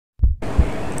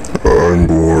I'm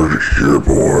bored, you're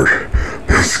bored.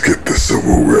 Let's get this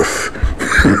over with.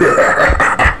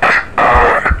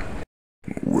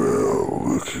 Well,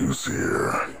 look who's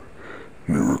here.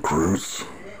 New recruits?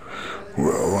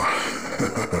 Well,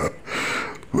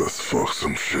 let's fuck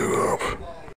some shit up.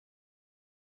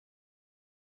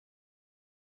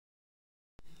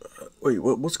 Wait,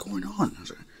 what's going on?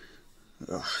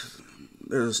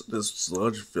 There's this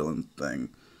sludge filling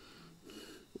thing.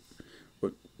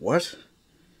 What?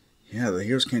 Yeah, the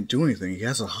heroes can't do anything. He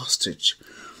has a hostage.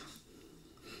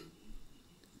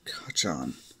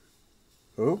 Kachan.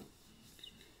 Who?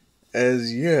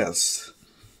 As yes,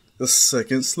 the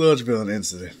second sludge villain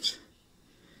incident.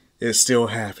 It still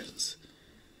happens.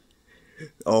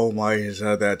 All Might has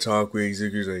had that talk with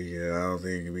Izuku's like, yeah, I don't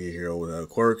think he can be a hero without a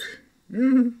quirk.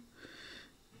 And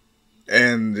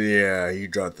yeah, he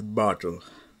dropped the bottle.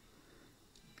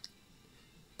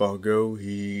 Bago,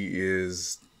 he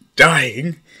is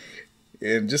dying.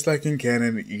 And just like in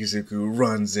canon, Izuku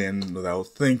runs in without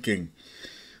thinking.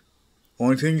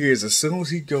 Only thing is, as soon as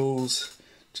he goes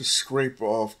to scrape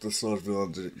off the sludge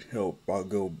villain to help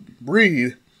Bago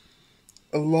breathe,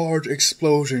 a large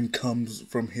explosion comes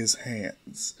from his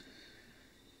hands,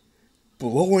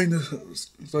 blowing the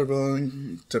sludge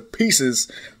villain to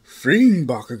pieces, freeing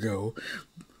Bakugo.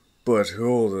 But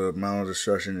oh, the amount of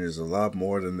destruction is a lot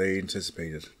more than they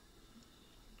anticipated.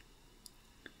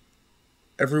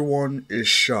 Everyone is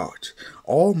shocked.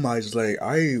 All Might's like,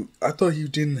 I thought you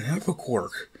didn't have a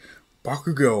quirk.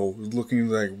 Bakugo was looking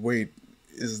like, wait,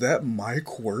 is that my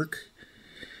quirk?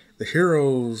 The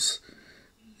heroes,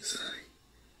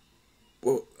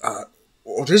 well,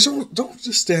 just don't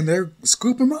just stand there,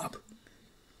 scoop him up.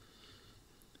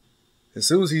 As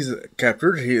soon as he's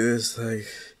captured, he is like,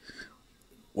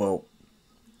 well,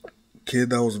 kid,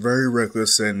 that was very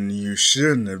reckless and you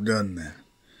shouldn't have done that.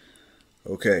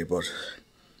 Okay, but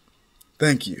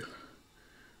thank you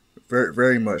very,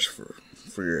 very much for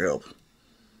your help.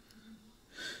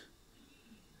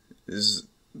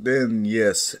 Then,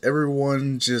 yes,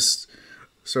 everyone just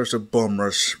starts to bum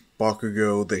rush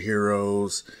Bakugo, the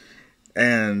heroes,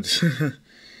 and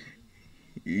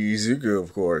Izuku,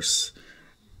 of course.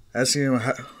 Asking him,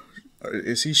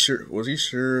 was he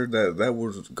sure that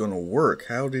was gonna work?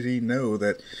 How did he know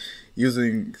that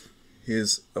using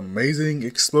his amazing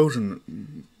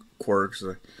explosion quirks?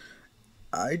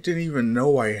 I didn't even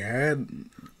know I had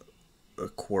a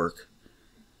quirk.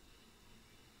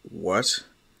 What?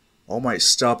 All Might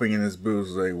stopping in his booth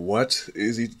like, what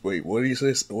is he? Wait, what did you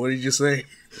say? What did you say?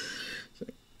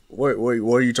 Wait,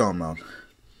 what are you talking about?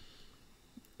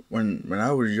 When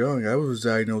I was young, I was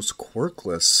diagnosed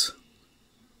quirkless,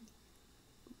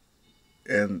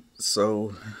 and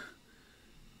so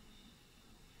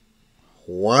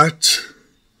what?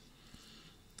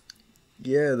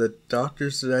 Yeah, the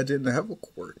doctor said I didn't have a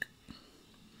quirk,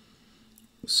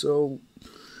 so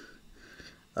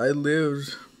I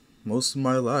lived most of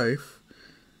my life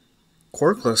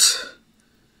quirkless.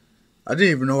 I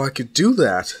didn't even know I could do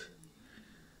that.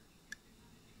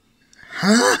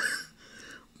 Huh?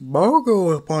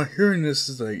 Bago, upon hearing this,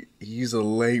 is like, he's a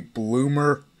late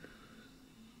bloomer.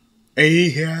 And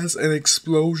he has an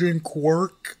explosion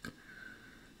quirk.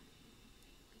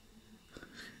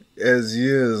 As he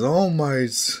is, All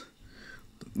Might's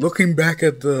looking back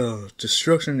at the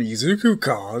destruction Izuku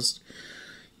caused.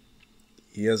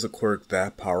 He has a quirk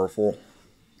that powerful.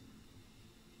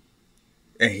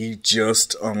 And he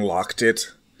just unlocked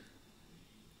it.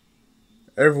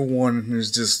 Everyone is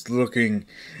just looking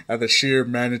at the sheer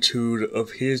magnitude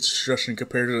of his destruction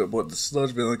compared to what the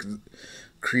sludge villain can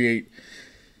create.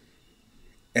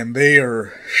 And they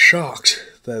are shocked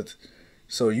that,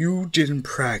 so you didn't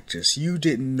practice. You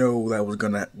didn't know that was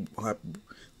gonna happen.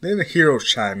 Then the heroes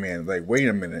chime in, like, wait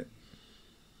a minute.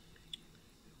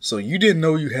 So you didn't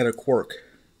know you had a quirk.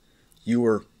 You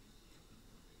were,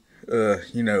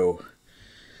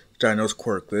 diagnosed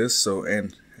quirkless. So,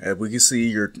 and as we can see,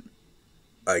 you're,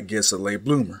 I guess, a late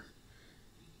bloomer.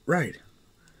 Right.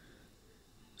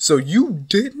 So you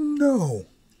didn't know.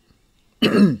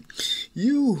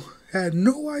 You had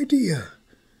no idea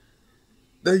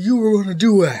that you were going to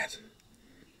do that.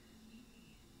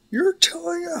 You're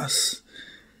telling us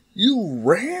you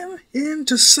ran in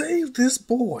to save this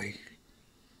boy,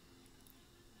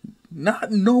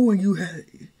 not knowing you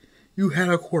had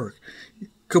a quirk,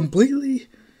 completely.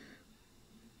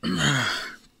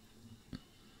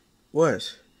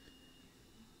 What?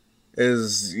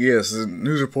 As yes, the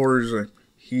news reporters,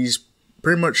 he's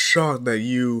pretty much shocked that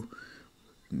you,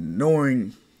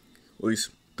 knowing, at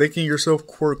least thinking yourself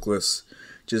quirkless,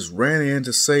 just ran in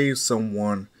to save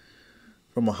someone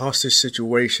from a hostage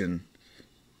situation.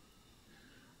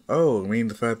 Oh, I mean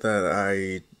the fact that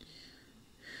I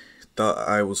thought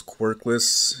I was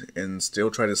quirkless and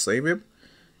still try to save him?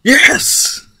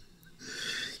 Yes!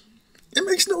 It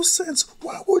makes no sense.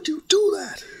 Why would you do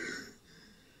that?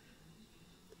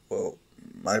 Well,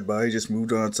 my body just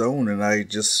moved on its own and I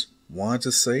just wanted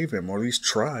to save him, or at least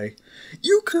try.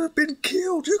 You could have been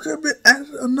killed. You could have been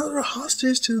added another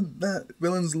hostage to that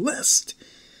villain's list.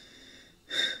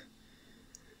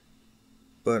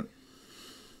 But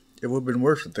it would have been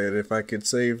worth it if I could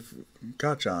save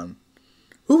Kachan.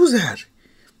 Who was that?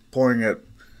 Pointing at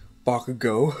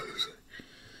Bakugo.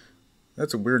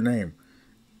 That's a weird name.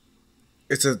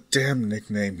 It's a damn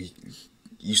nickname he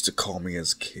used to call me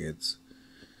as kids.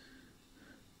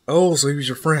 Oh, so he was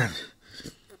your friend.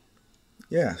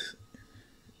 Yeah.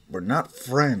 We're not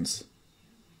friends.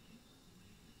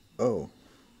 Oh.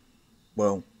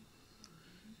 Well.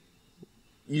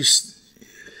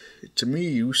 To me,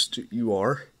 you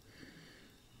are.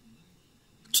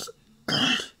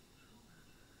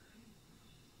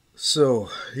 So,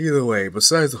 either way,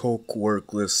 besides the whole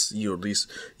quirkless, at least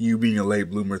you being a late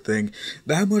bloomer thing,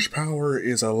 that much power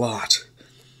is a lot.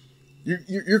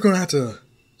 You're gonna have to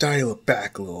dial it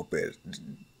back a little bit.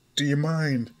 Do you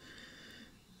mind?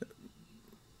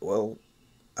 Well,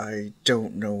 I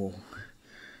don't know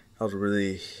how to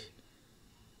really...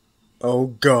 Oh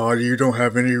God, you don't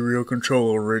have any real control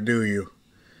over it, do you?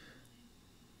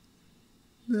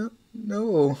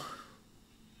 No.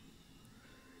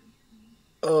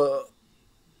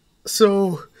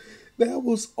 So, that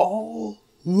was all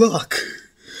luck.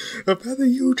 About that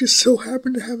you just so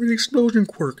happened to have an explosion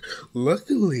quirk.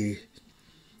 Luckily,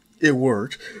 it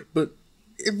worked, but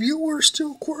if you were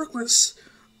still quirkless,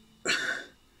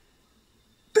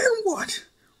 then what?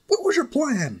 What was your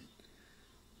plan?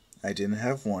 I didn't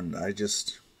have one. I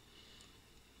just...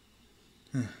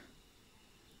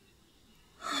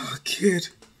 Oh, kid.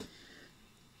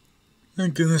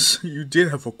 Thank goodness you did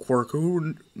have a quirk.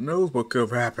 Who knows what could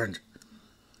have happened?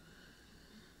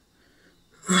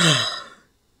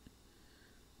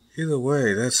 Either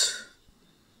way, that's...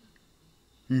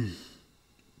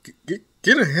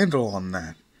 Get a handle on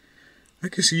that. I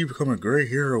can see you becoming a great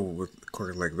hero with a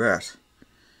quirk like that.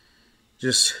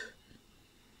 Just...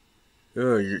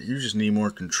 you just need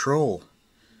more control.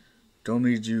 Don't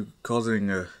need you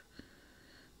causing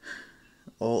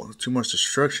too much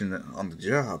destruction on the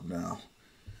job now.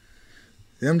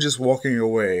 Them just walking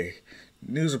away.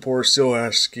 News reporters still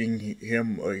asking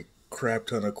him a crap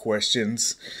ton of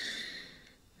questions.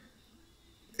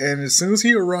 And as soon as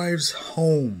he arrives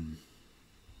home,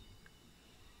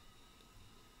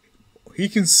 he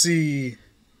can see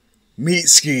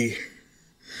Mitsuki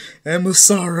and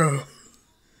Masaru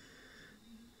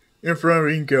in front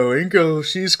of Inko. Inko,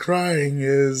 she's crying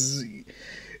as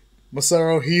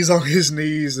Masaru, he's on his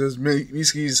knees as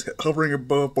Mitsuki's hovering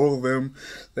above both of them,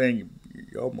 saying,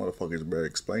 y'all motherfuckers better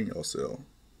explain yourself.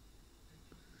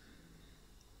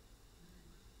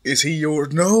 Is he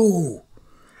yours? No!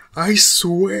 I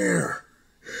swear,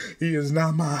 he is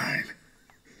not mine.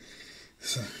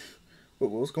 So,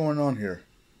 what's going on here?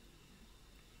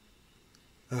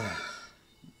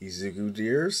 Izuku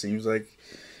dear, seems like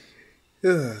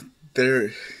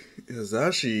there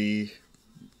Hisashi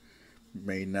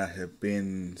may not have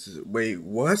been... Wait,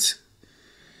 what?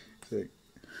 Like,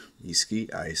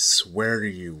 Mitsuki, I swear to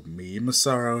you, me and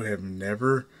Masaru have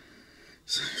never...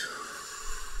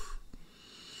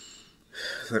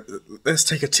 Let's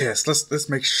take a test. Let's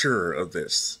make sure of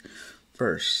this.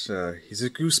 First,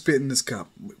 Izuku spit in this cup.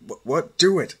 What?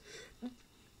 Do it.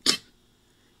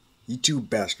 You two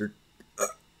bastard.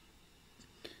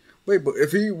 Wait, but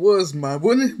if he was mine,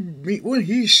 wouldn't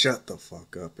he shut the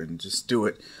fuck up and just do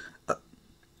it?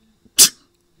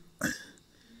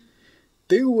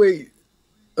 They wait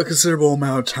a considerable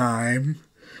amount of time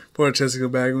for the test to go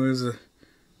back and was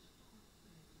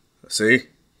see?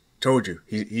 Told you.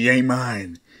 He ain't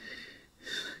mine.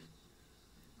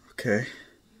 Okay.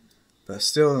 But I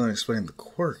still don't explain the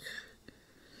quirk.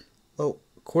 Well,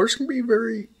 quirks can be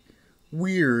very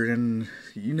weird and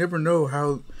you never know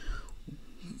how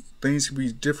things can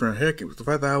be different. Heck, the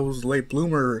fact that I was a late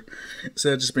bloomer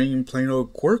instead of just being plain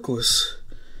old quirkless.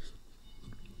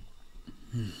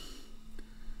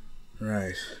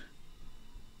 Right.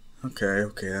 Okay,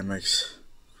 that makes...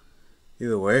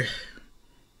 Either way.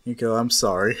 Nico, I'm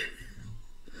sorry.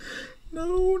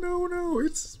 No,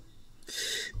 it's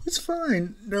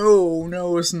fine.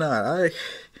 No, it's not.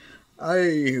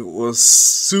 I was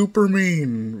super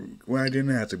mean when I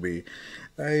didn't have to be.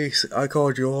 I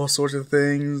called you all sorts of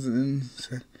things, and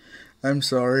I'm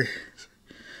sorry.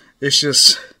 It's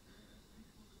just...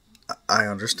 I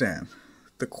understand.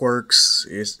 The quirks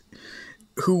is...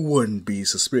 who wouldn't be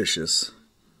suspicious?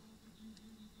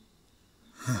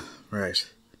 Right.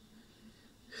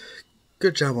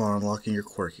 Good job on unlocking your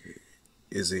quirk,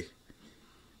 Izzy.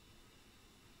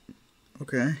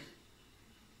 Okay.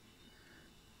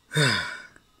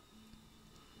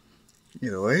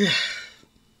 Either way.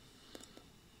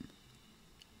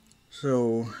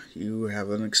 So, you have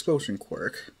an explosion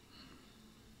quirk.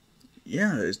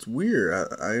 Yeah, it's weird.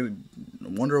 I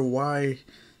wonder why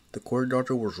the quirk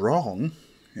doctor was wrong.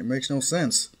 It makes no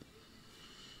sense.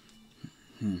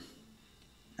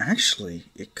 Actually,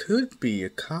 it could be a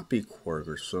copy quirk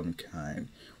or some kind.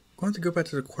 We're going to go back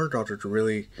to the quirk doctor to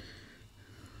really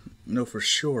know for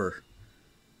sure.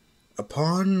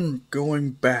 Upon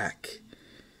going back,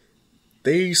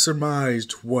 they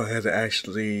surmised what had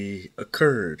actually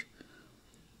occurred.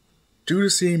 Due to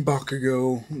seeing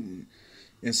Bakugo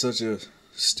in such a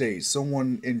state,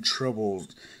 someone in trouble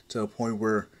to a point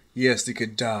where, yes, they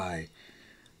could die,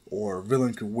 or a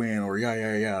villain could win, or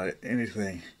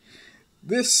anything.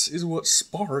 This is what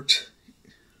sparked,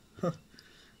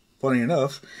 funny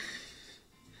enough,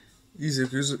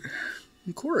 Izuku's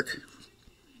quirk.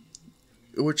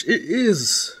 Which it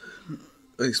is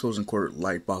an explosion quirk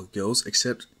like Bakugo's,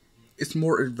 except it's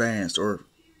more advanced, or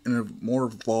in a more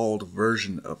evolved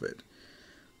version of it.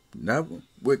 Not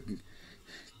when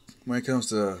it comes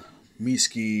to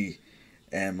Mitsuki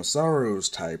and Masaru's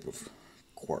type of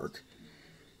quirk.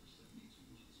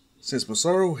 Since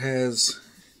Masaru has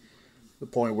the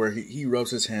point where he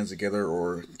rubs his hands together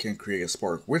or can create a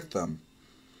spark with them,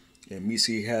 and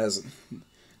Mitsuki has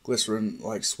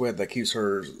glycerin-like sweat that keeps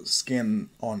her skin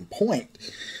on point.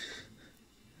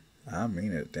 I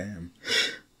mean it, damn.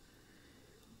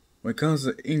 When it comes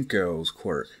to Inko's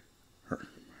quirk,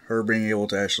 her being able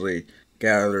to actually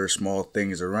gather small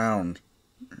things around,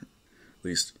 at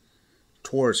least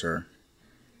towards her,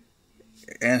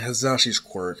 and Hazashi's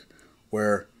quirk,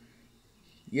 where,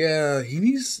 yeah, he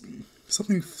needs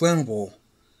something flammable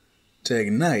to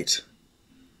ignite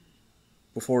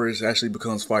before it actually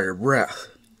becomes fire breath.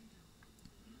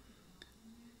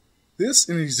 This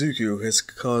in Izuku has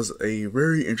caused a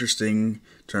very interesting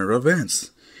turn of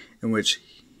events, in which,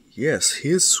 yes,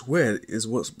 his sweat is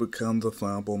what's become the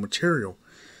flammable material.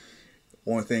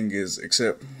 Only thing is,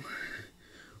 except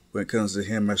when it comes to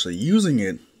him actually using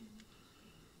it,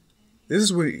 this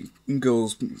is where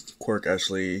Inko's quirk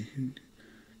actually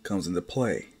comes into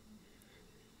play.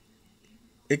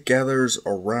 It gathers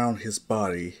around his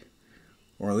body,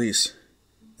 or at least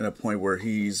in a point where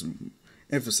he's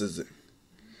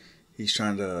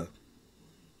trying to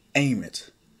aim it.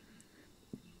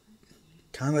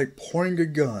 Kind of like pointing a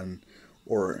gun,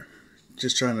 or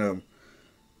just trying to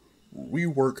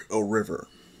rework a river,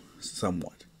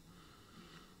 somewhat.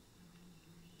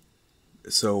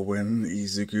 So when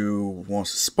Izuku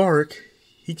wants to spark,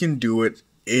 he can do it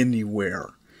anywhere.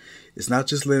 It's not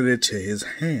just limited to his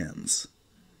hands.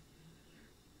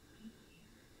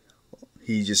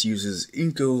 He just uses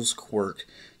Inko's quirk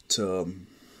to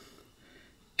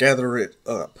gather it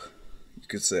up, you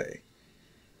could say.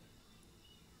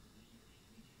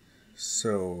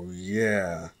 So,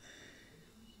 yeah.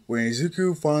 When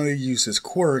Izuku finally used his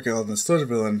quirk on the stutter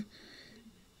villain,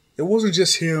 it wasn't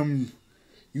just him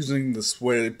using the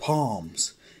sweaty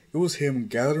palms. It was him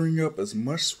gathering up as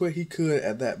much sweat he could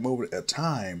at that moment at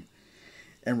time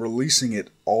and releasing it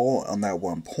all on that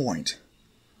one point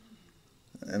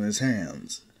in his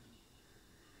hands.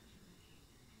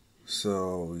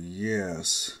 So,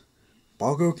 yes.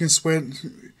 Bakugo can sweat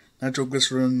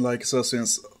nitroglycerin-like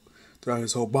substance throughout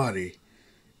his whole body.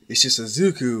 It's just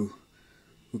Izuku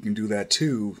who can do that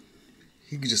too.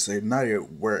 He can just ignite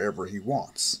it wherever he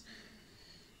wants.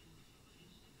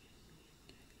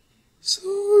 So,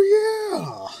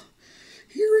 yeah.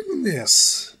 Hearing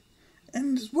this,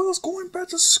 and as well as going back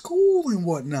to school and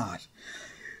whatnot.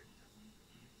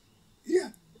 Yeah,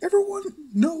 everyone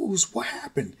knows what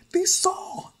happened. They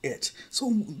saw it.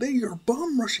 So they are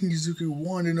bum rushing Izuku,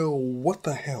 wanting to know what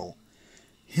the hell.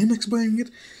 Him explaining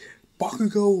it,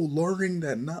 Bakugo learning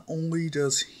that not only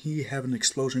does he have an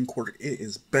explosion quirk, it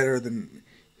is better than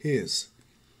his.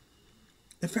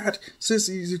 In fact, since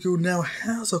Izuku now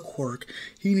has a quirk,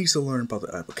 he needs to learn about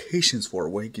the applications for it,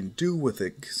 what he can do with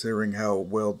it, considering how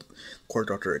well the quirk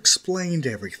doctor explained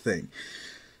everything.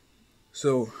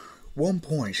 So, one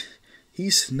point, he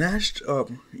snatched up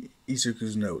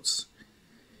Izuku's notes,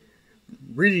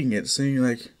 reading it, saying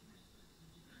like,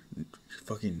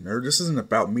 "Fucking nerd, this isn't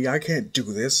about me, I can't do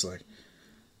this." Like,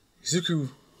 Izuku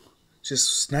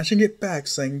just snatching it back,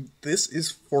 saying, "This is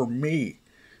for me."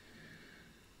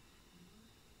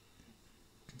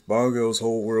 Bakugo's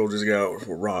whole world just got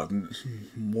rocked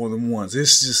more than once.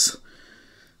 It's just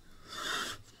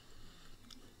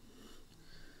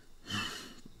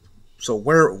So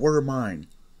where are mine?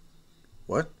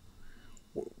 What?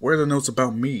 Where are the notes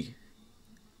about me?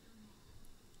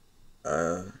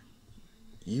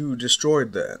 You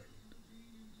destroyed that.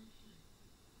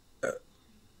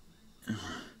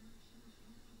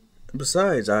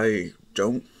 Besides, I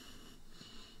don't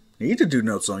need to do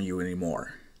notes on you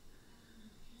anymore.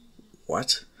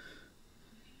 What?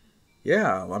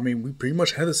 Yeah, I mean, we pretty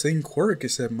much have the same quirk,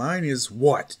 except mine is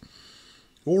what?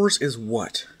 Yours is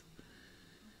what?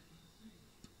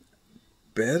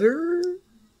 Better?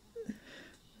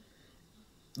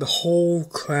 The whole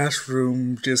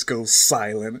classroom just goes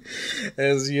silent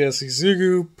as, yes,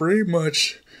 Izuku pretty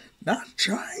much not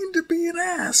trying to be an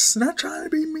ass, not trying to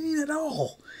be mean at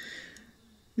all.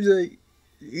 He's like,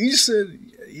 he said,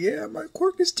 yeah, my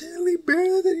quirk is technically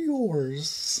better than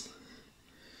yours.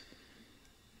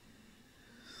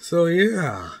 So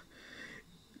yeah,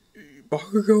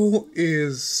 Bakugo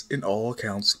is, in all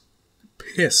accounts,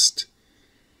 pissed.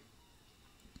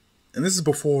 And this is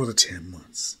before the 10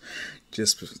 months.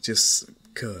 Just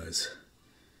cause.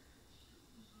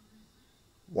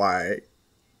 Why?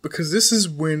 Because this is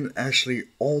when actually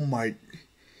All Might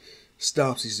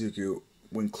stops Izuku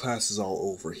when class is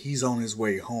all over. He's on his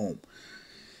way home.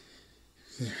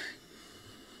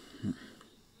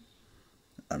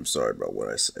 I'm sorry about what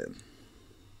I said.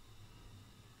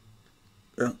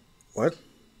 What?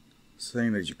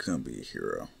 Saying that you couldn't be a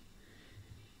hero.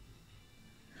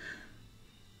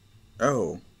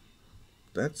 Oh,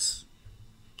 that's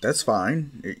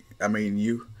fine. I mean,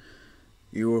 you,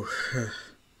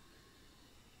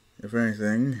 if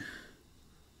anything,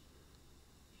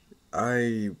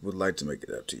 I would like to make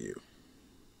it up to you.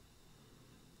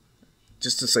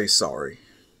 Just to say sorry.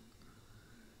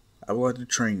 I would like to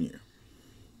train you.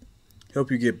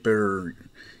 Help you get better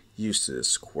used to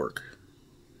this quirk.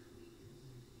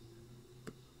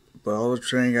 But all the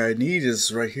training I need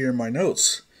is right here in my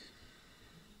notes.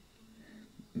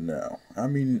 No, I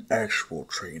mean actual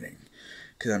training.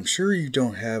 Because I'm sure you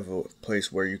don't have a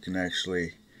place where you can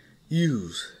actually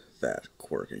use that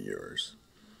quirk of yours.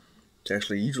 To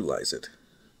actually utilize it.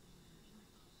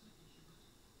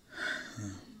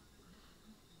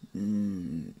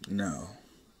 No.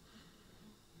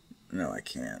 No, I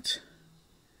can't.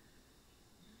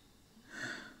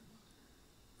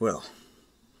 Well,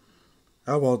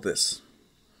 how about this?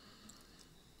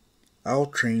 I'll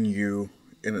train you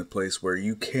in a place where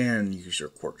you can use your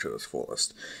quirk to its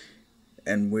fullest,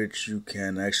 and which you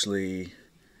can actually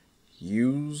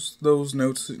use those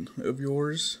notes of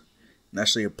yours and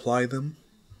actually apply them.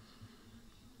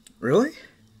 Really?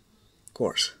 Of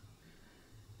course.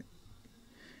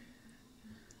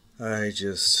 I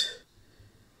just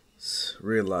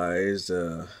realized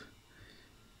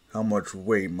how much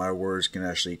weight my words can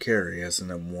actually carry as an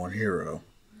M1 hero.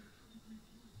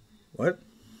 What?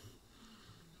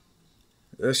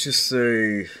 Let's just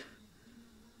say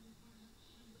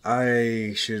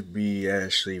I should be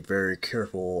actually very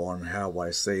careful on how I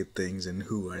say things and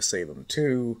who I say them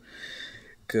to.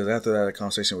 Because after that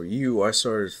conversation with you, I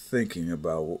started thinking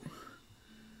about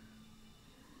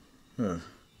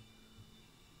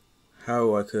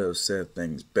how I could have said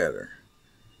things better.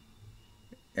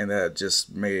 And that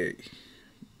just may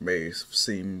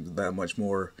seem that much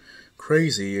more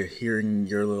crazy hearing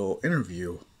your little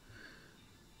interview.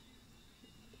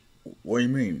 What do you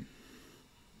mean?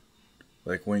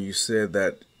 Like when you said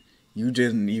that you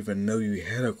didn't even know you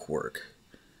had a quirk.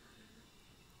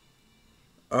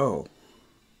 Oh.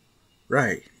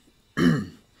 Right.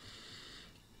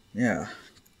 Yeah.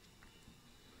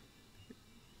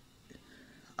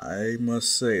 I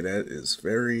must say that is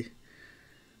very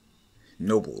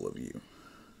noble of you.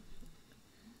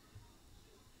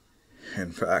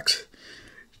 In fact,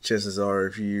 chances are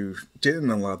if you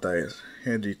didn't unlock that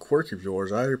handy quirk of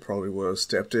yours, I probably would have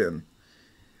stepped in.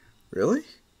 Really?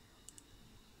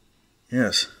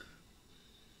 Yes.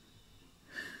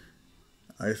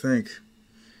 I think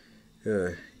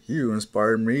you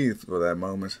inspired me for that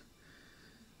moment.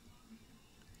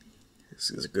 It's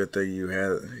a good thing you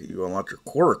unlocked your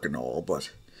quirk and all,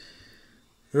 but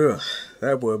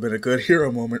that would have been a good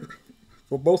hero moment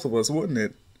for both of us, wouldn't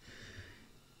it?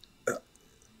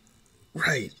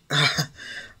 Right.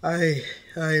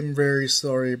 I'm very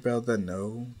sorry about that.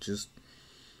 No, just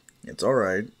it's all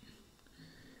right.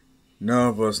 None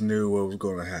of us knew what was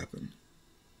going to happen.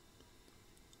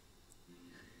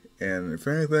 And if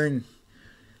anything,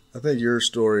 I think your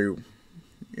story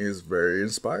is very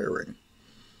inspiring.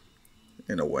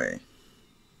 In a way.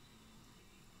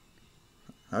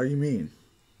 How do you mean?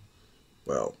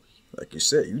 Well, like you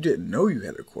said, you didn't know you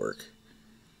had a quirk.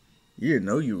 You didn't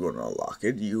know you were going to unlock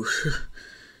it.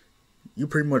 You You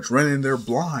pretty much ran in there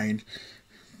blind,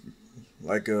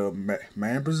 like a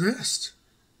man possessed.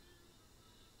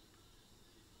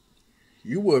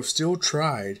 You would have still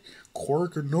tried,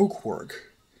 quirk or no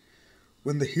quirk,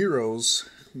 when the heroes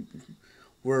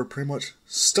were pretty much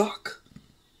stuck.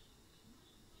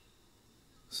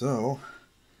 So,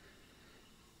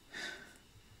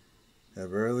 at the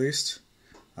very least,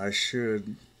 I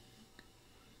should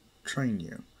train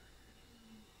you.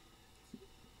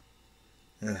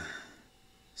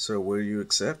 So, will you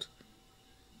accept?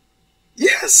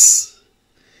 Yes!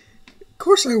 Of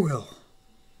course I will.